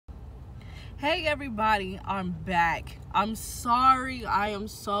Hey everybody, I'm back. I'm sorry. I am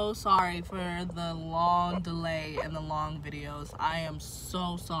so sorry for the long delay and the long videos. I am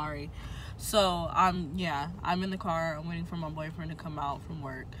so sorry. So I'm in the car. I'm waiting for my boyfriend to come out from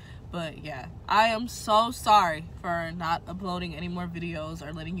work. But yeah, I am so sorry for not uploading any more videos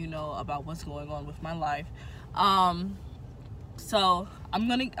or letting you know about what's going on with my life. So I'm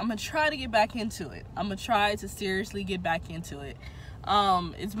gonna try to get back into it. I'm gonna try to seriously get back into it.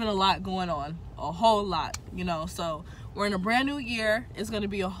 It's been a lot going on, a whole lot, so we're in a brand new year. It's going to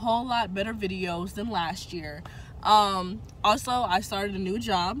be a whole lot better videos than last year. Also, I started a new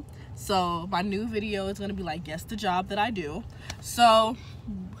job, so my new video is going to be like, guess the job that I do. So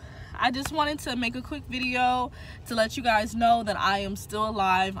I just wanted to make a quick video to let you guys know that I am still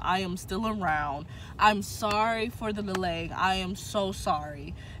alive. I am still around. I'm sorry for the delay. I am so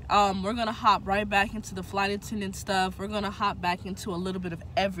sorry. We're gonna hop right back into the flight attendant stuff. We're gonna hop back into a little bit of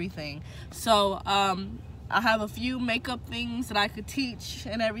everything. So I have a few makeup things that I could teach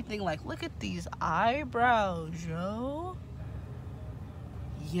and everything. Like, look at these eyebrows, yo.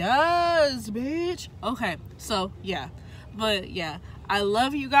 Yes, bitch. Okay, so yeah. But yeah, I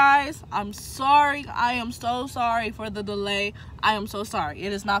love you guys. I'm sorry. I am so sorry for the delay. I am so sorry.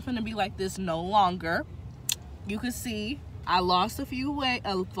 It is not going to be like this no longer. You can see I lost a few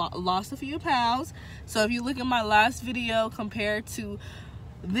pounds. So if you look at my last video compared to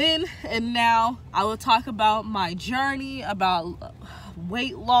then and now, I will talk about my journey, about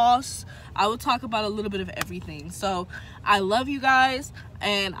weight loss. I will talk about a little bit of everything. So I love you guys,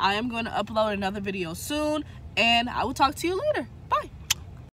 and I am going to upload another video soon, and I will talk to you later.